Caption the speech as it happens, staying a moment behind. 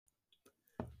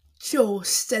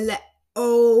Just a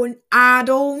little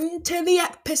add-on to the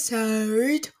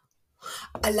episode.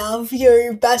 I love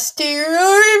you, bestie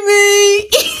Ruby.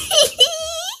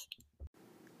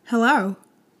 Hello.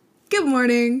 Good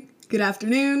morning. Good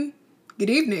afternoon. Good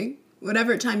evening.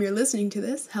 Whatever time you're listening to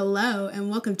this, hello and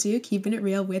welcome to Keeping It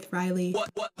Real with Riley.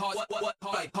 Welcome to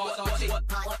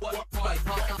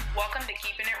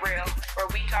Keeping It Real, where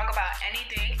we talk about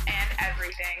anything and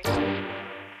everything.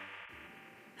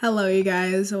 Hello, you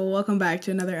guys. Welcome back to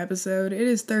another episode. It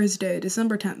is Thursday,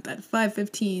 December 10th at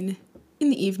 5:15 in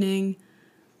the evening.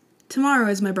 Tomorrow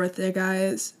is my birthday,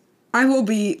 guys. I will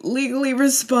be legally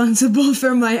responsible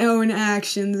for my own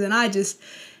actions, and I just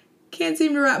can't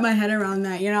seem to wrap my head around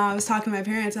that. You know, I was talking to my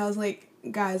parents. I was like,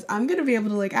 guys, I'm gonna be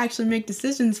able to actually make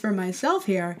decisions for myself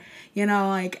here. You know,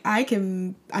 I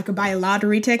could buy a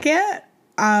lottery ticket.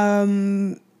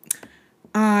 I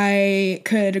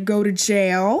could go to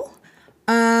jail.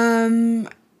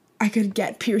 I could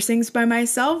get piercings by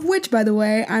myself, which, by the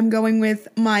way, I'm going with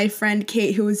my friend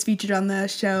Kate, who was featured on the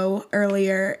show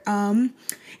earlier, in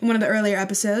one of the earlier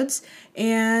episodes.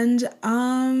 And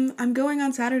I'm going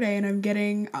on Saturday, and I'm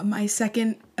getting my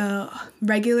second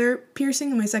regular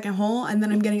piercing in my second hole, and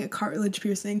then I'm getting a cartilage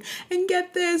piercing. And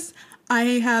get this, I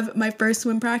have my first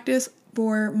swim practice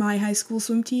for my high school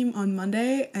swim team on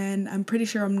Monday, and I'm pretty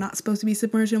sure I'm not supposed to be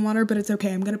submerged in water, but it's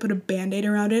okay. I'm gonna put a Band-Aid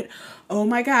around it. Oh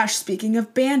my gosh, speaking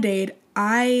of Band-Aid,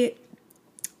 I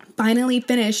finally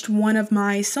finished one of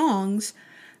my songs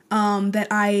that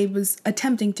I was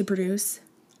attempting to produce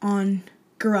on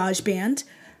GarageBand.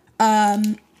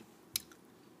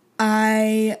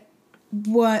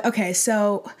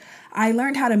 So I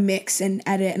learned how to mix and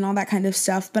edit and all that kind of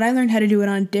stuff, but I learned how to do it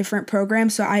on a different program,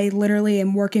 so I literally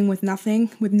am working with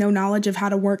nothing, with no knowledge of how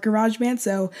to work GarageBand.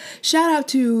 So shout out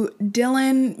to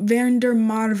Dylan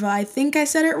Vandermarva. I think I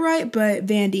said it right, but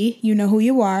Vandy, you know who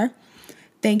you are.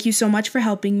 Thank you so much for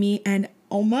helping me, and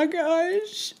oh my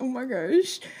gosh, I'm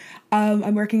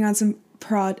working on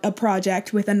a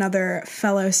project with another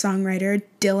fellow songwriter,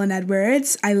 Dylan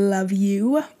Edwards. I love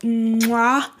you.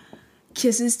 Mwah.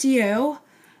 Kisses to you.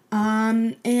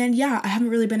 And yeah, I haven't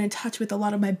really been in touch with a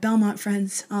lot of my Belmont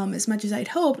friends as much as I'd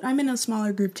hoped. I'm in a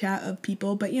smaller group chat of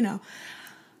people, but you know,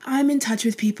 I'm in touch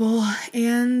with people.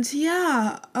 And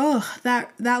yeah,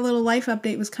 that little life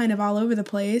update was kind of all over the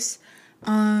place.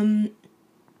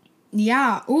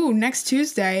 Next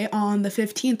Tuesday on the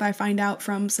 15th, I find out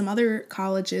from some other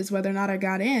colleges whether or not I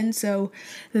got in, so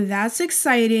that's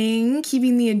exciting,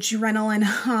 keeping the adrenaline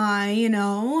high, you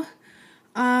know.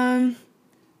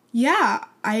 Yeah,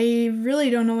 I really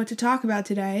don't know what to talk about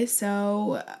today,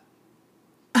 so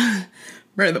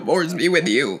may the force be with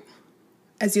you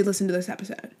as you listen to this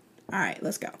episode. Alright,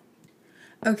 let's go.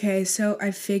 Okay, so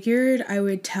I figured I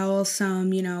would tell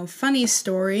some, funny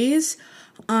stories,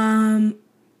 because,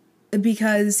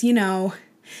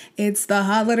 it's the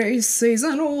holiday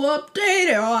season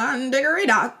update on Diggory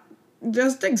Dock,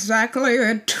 just exactly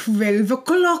at 12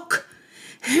 o'clock.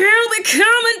 Here they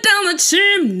coming down the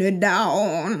chimney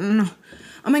down.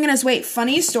 Oh my goodness, wait,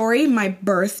 funny story, my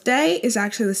birthday is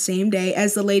actually the same day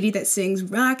as the lady that sings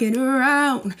Rockin'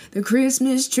 Around the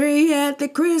Christmas Tree at the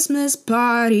Christmas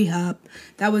Party Hop.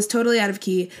 That was totally out of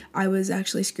key. I was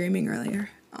actually screaming earlier.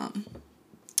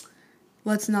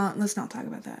 Let's not talk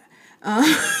about that.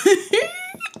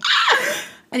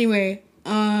 Anyway,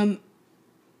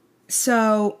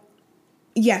 so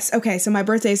yes, okay, so my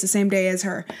birthday is the same day as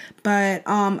her, but,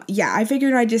 I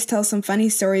figured I'd just tell some funny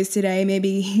stories today. Maybe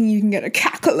you can get a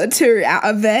cackle or two out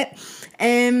of it.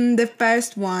 And the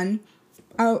first one,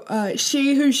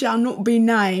 she who shall not be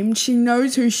named, she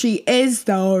knows who she is,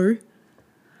 though.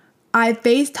 I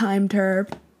FaceTimed her.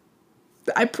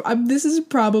 This is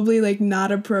probably,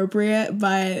 not appropriate,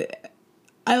 but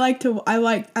I like to walk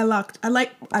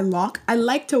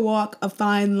a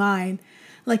fine line.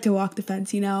 I like to walk the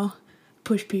fence,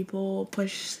 push people,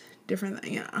 push different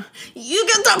things, You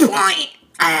get the point!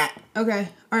 Okay,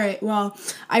 alright, well,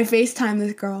 I FaceTime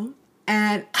this girl,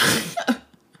 and her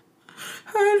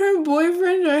and her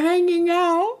boyfriend are hanging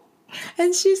out,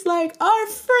 and she's like, our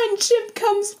friendship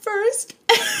comes first,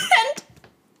 and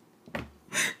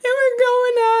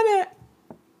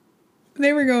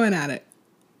they were going at it.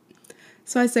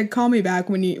 So I said, call me back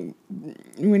when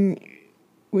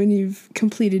you've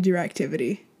completed your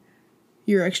activity.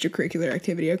 Your extracurricular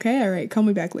activity, okay? All right, call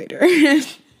me back later. I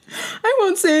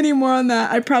won't say any more on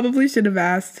that. I probably should have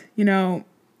asked, I'm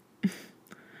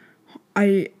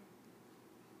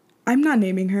not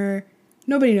naming her.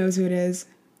 Nobody knows who it is.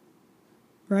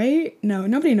 Right? No,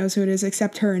 nobody knows who it is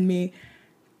except her and me.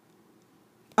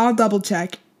 I'll double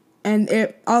check, and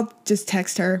I'll just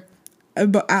text her.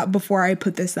 before I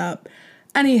put this up.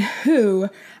 Anywho,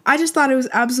 I just thought it was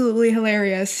absolutely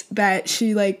hilarious that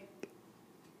she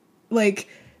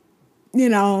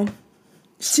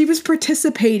she was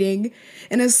participating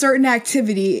in a certain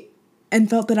activity and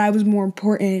felt that I was more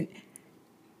important.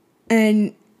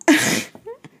 And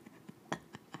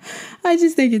I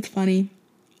just think it's funny.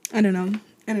 I don't know.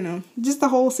 Just the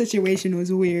whole situation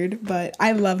was weird, but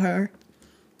I love her.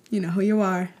 You know who you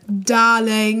are,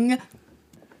 darling.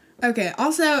 Okay,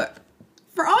 also,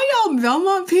 for all y'all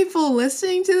Belmont people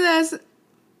listening to this,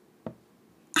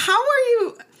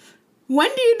 when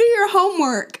do you do your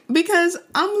homework? Because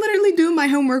I'm literally doing my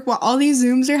homework while all these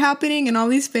Zooms are happening and all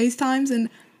these FaceTimes, and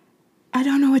I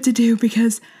don't know what to do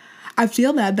because I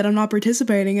feel bad that I'm not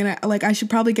participating, and I should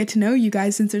probably get to know you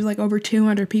guys since there's over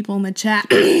 200 people in the chat.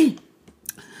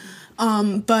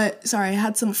 But sorry, I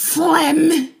had some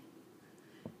phlegm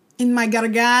in my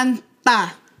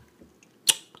garganta.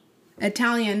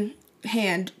 Italian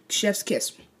hand, chef's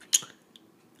kiss.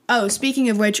 Oh, speaking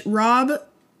of which, Rob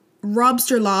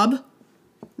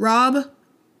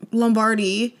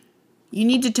Lombardi, you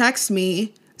need to text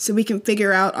me so we can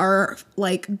figure out our,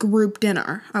 group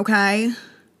dinner, okay?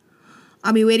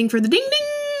 I'll be waiting for the ding ding.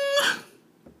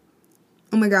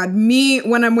 Oh my god, me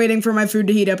when I'm waiting for my food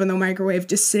to heat up in the microwave,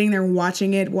 just sitting there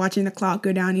watching the clock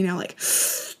go down,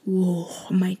 whoa,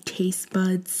 my taste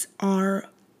buds are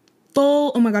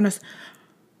full. Oh my goodness.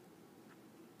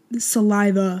 The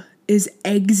saliva is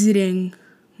exiting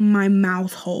my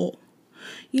mouth hole.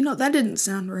 That didn't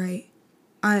sound right.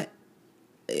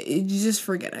 Just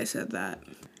forget I said that.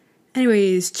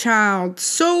 Anyways, child.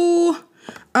 So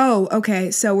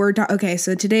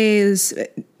today's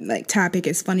topic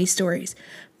is funny stories.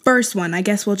 First one, I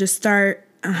guess we'll just start.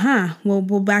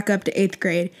 We'll back up to 8th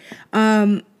grade.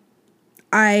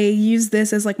 I use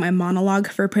this as my monologue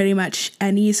for pretty much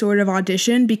any sort of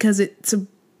audition because it's a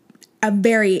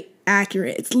very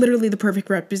accurate. It's literally the perfect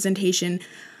representation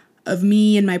of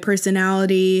me and my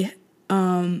personality.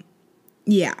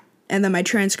 Yeah. And then my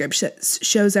transcript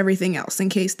shows everything else in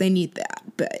case they need that.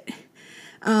 But,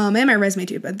 and my resume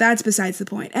too, but that's besides the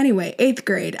point. Anyway, 8th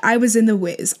grade, I was in the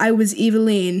Wiz. I was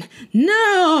Eveline.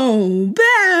 No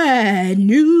bad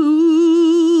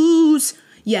news.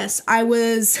 Yes, I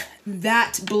was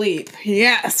that bleep.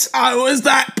 Yes, I was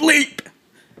that bleep.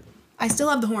 I still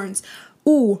have the horns.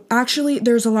 Ooh, actually,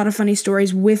 there's a lot of funny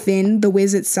stories within the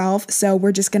Wiz itself, so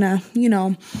we're just gonna,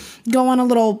 go on a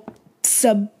little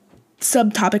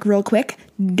subtopic real quick.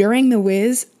 During the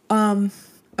Wiz,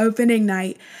 opening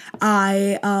night,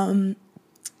 the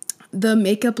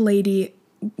makeup lady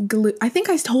I think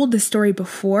I told this story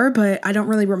before, but I don't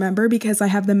really remember because I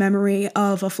have the memory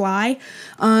of a fly.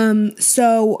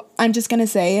 So I'm just gonna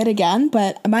say it again,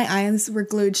 but my eyes were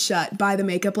glued shut by the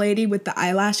makeup lady with the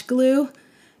eyelash glue.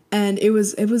 And it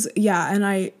was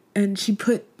and she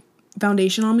put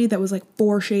foundation on me that was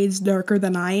 4 shades darker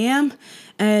than I am.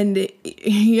 And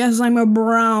yes, I'm a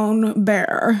brown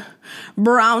bear.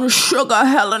 Brown sugar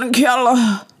Helen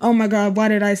Keller. Oh my God, why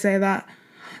did I say that?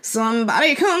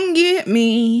 Somebody come get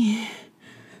me.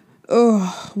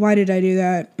 Oh, why did I do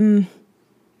that? You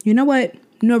know what?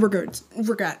 No regrets.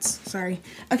 Sorry.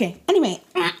 Okay, anyway.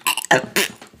 I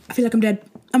feel like I'm dead.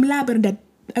 I'm alive, but I'm dead.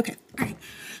 Okay, alright.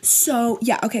 So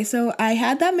I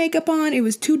had that makeup on. It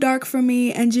was too dark for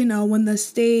me. And when the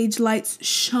stage lights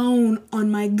shone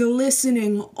on my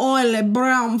glistening, oily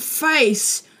brown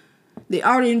face, the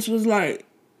audience was like,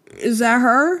 is that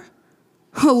her?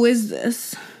 Who is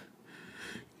this?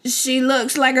 She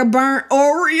looks like a burnt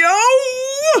Oreo.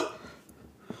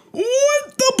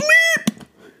 What the bleep?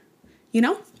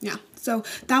 Yeah. So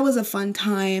that was a fun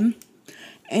time.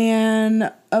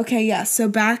 And okay, yeah. So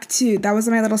back to that was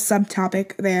my little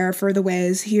subtopic there for the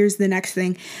Wiz. Here's the next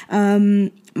thing.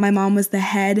 My mom was the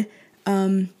head.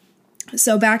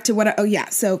 So back to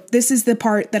so this is the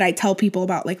part that I tell people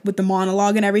about, with the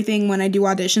monologue and everything when I do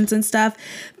auditions and stuff.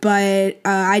 But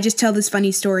I just tell this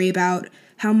funny story about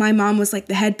how my mom was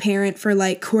the head parent for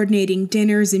coordinating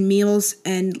dinners and meals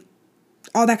and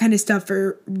all that kind of stuff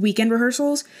for weekend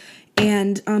rehearsals.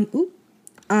 And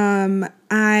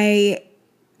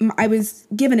I was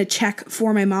given a check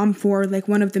for my mom for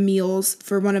one of the meals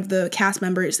for one of the cast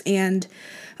members, and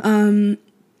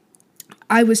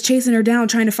I was chasing her down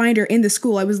trying to find her in the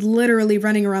school. I was literally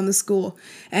running around the school,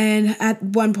 and at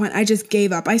one point I just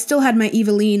gave up. I still had my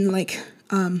Eveline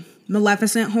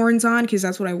Maleficent horns on because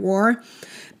that's what I wore,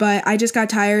 but I just got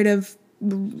tired of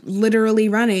literally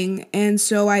running, and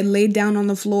so I laid down on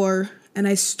the floor and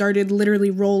I started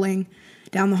literally rolling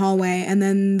down the hallway. And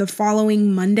then the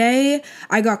following Monday,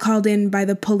 I got called in by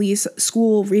the police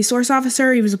school resource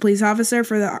officer. He was a police officer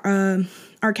for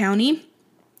our county,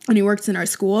 and he works in our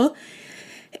school.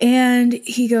 And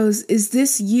he goes, "Is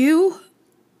this you?"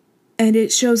 And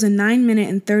it shows a 9-minute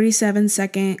and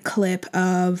 37-second clip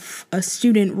of a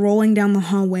student rolling down the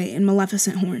hallway in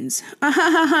Maleficent horns. Ah ha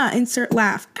ha ha! Insert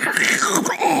laugh.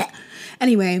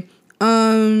 Anyway,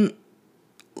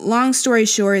 long story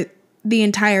short, the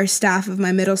entire staff of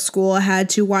my middle school had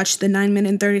to watch the 9-minute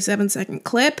and 37-second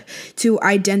clip to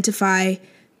identify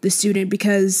the student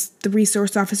because the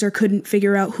resource officer couldn't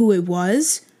figure out who it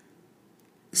was.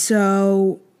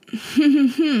 So,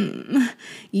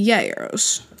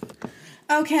 yes.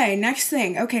 Okay, next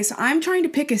thing. Okay, so I'm trying to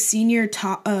pick a senior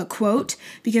quote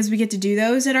because we get to do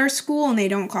those at our school and they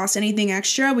don't cost anything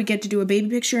extra. We get to do a baby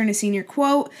picture and a senior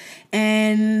quote.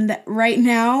 And right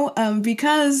now,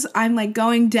 because I'm like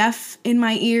going deaf in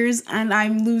my ears and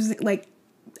I'm losing, like,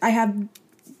 I have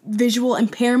visual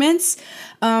impairments.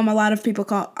 A lot of people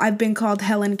I've been called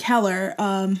Helen Keller.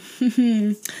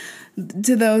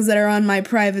 To those that are on my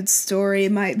private story,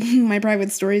 my private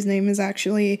story's name is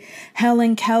actually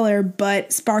Helen Keller,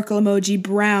 but sparkle emoji,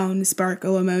 brown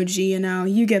sparkle emoji,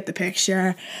 you get the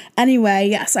picture. Anyway,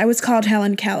 yes, I was called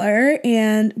Helen Keller,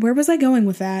 and where was I going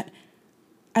with that?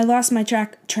 I lost my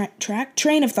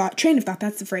train of thought,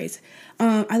 that's the phrase.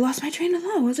 I lost my train of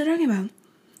thought, what was I talking about?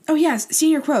 Oh yes,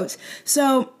 senior quotes.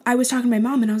 So I was talking to my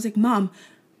mom, and I was like, Mom,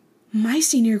 my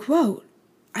senior quote,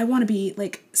 I want to be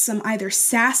like some either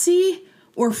sassy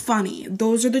or funny.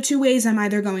 Those are the two ways I'm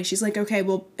either going. She's like, okay,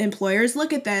 well, employers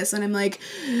look at this. And I'm like,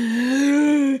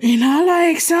 "Ina la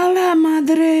exhala,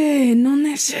 madre. No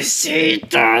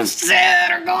necesito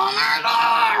ser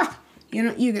ganador."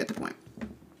 You get the point.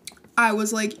 I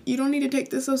was like, you don't need to take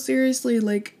this so seriously.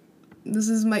 Like, this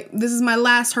is my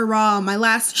last hurrah, my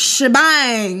last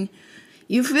shebang.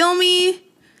 You feel me?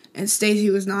 And Stacy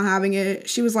was not having it.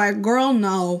 She was like, girl,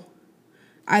 no.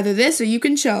 Either this or you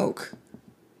can choke.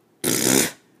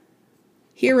 Pfft.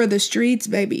 Here are the streets,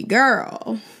 baby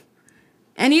girl.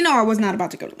 And I was not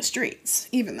about to go to the streets,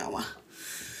 even though,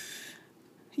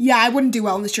 yeah, I wouldn't do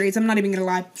well in the streets. I'm not even gonna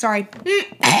lie. Sorry.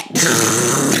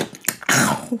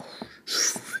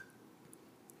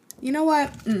 You know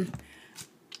what?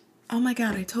 Oh my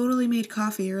God, I totally made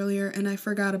coffee earlier and I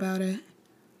forgot about it.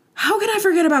 How could I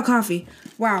forget about coffee?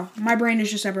 Wow, my brain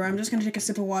is just everywhere. I'm just gonna take a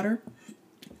sip of water.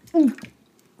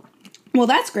 Well,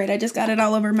 that's great. I just got it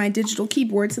all over my digital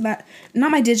keyboard.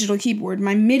 Not my digital keyboard,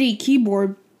 my MIDI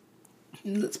keyboard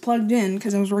that's plugged in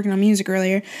because I was working on music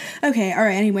earlier. Okay, all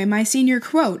right. Anyway, my senior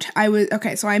quote.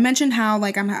 So I mentioned how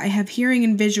like I have hearing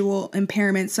and visual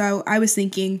impairment. So I was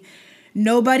thinking,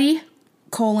 nobody,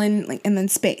 like, and then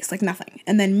space, like nothing.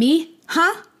 And then me,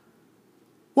 huh?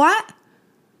 What?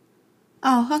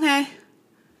 Oh, okay.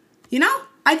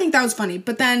 I think that was funny,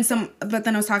 but then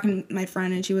I was talking to my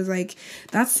friend and she was like,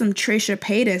 that's some Trisha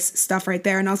Paytas stuff right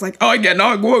there. And I was like, I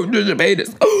cannot quote Trisha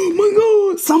Paytas. Oh my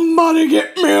God, somebody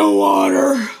get me a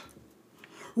water.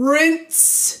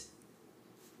 Rinse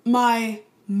my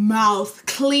mouth,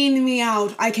 clean me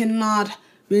out. I cannot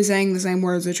be saying the same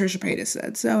words that Trisha Paytas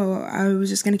said. So I was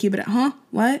just going to keep it at,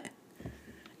 what?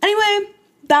 Anyway,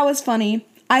 that was funny.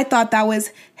 I thought that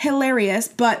was hilarious,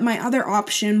 but my other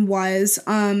option was,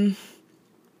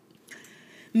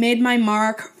 made my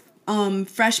mark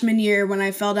freshman year when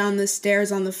I fell down the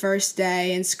stairs on the first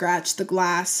day and scratched the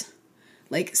glass.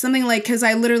 Like, something like, because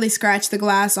I literally scratched the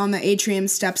glass on the atrium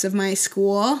steps of my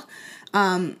school.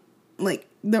 There's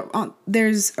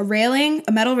a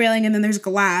metal railing, and then there's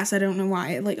glass. I don't know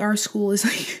why. Like, our school is,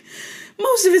 like,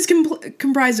 most of it's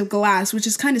comprised of glass, which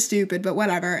is kind of stupid, but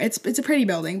whatever. It's a pretty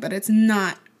building, but it's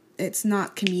not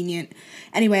convenient.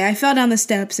 Anyway, I fell down the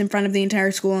steps in front of the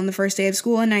entire school on the first day of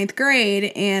school in 9th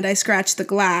grade, and I scratched the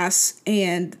glass,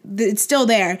 and it's still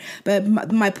there, but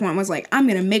my point was, like, I'm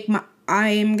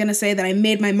gonna say that I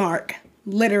made my mark,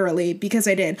 literally, because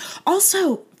I did.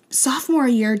 Also, sophomore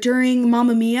year during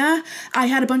Mamma Mia, I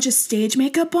had a bunch of stage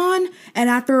makeup on, and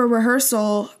after a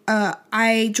rehearsal,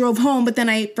 I drove home, but then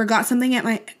I forgot something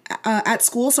at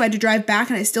school, so I had to drive back,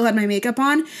 and I still had my makeup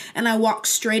on, and I walked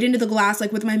straight into the glass,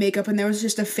 like, with my makeup, and there was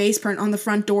just a face print on the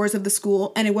front doors of the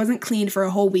school, and it wasn't cleaned for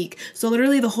a whole week. So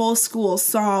literally the whole school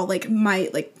saw, like, my,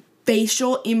 like,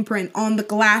 facial imprint on the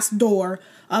glass door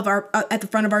of at the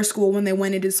front of our school when they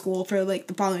went into school for, like,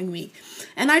 the following week.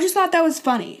 And I just thought that was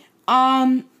funny.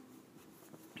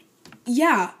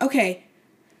 Yeah, okay.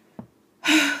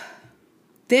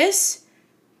 This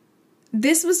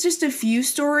was just a few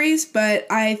stories, but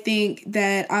I think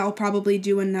that I'll probably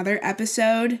do another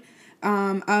episode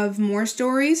of more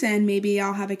stories, and maybe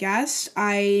I'll have a guest.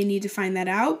 I need to find that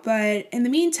out, but in the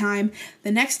meantime,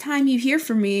 the next time you hear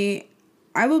from me,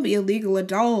 I will be a legal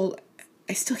adult,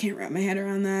 I still can't wrap my head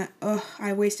around that. Ugh,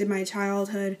 I wasted my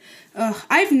childhood. Ugh,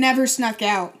 I've never snuck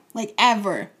out. Like,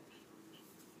 ever.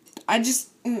 I just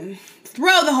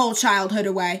throw the whole childhood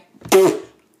away. Forget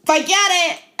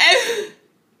it!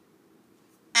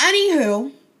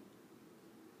 Anywho,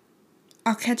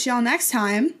 I'll catch y'all next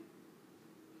time.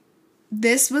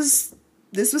 This was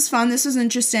fun. This was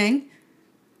interesting.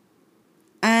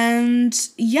 And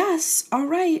yes, all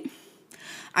right.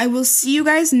 I will see you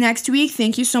guys next week.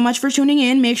 Thank you so much for tuning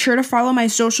in. Make sure to follow my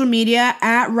social media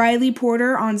at Riley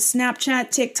Porter on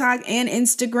Snapchat, TikTok, and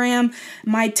Instagram.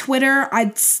 My Twitter,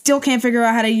 I still can't figure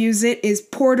out how to use it, is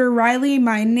Porter Riley.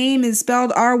 My name is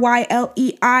spelled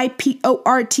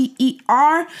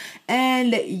RYLEIPORTER.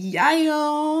 And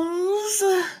yayos.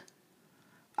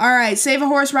 All right, save a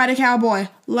horse, ride a cowboy.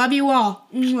 Love you all.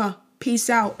 Peace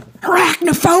out.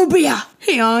 Arachnophobia.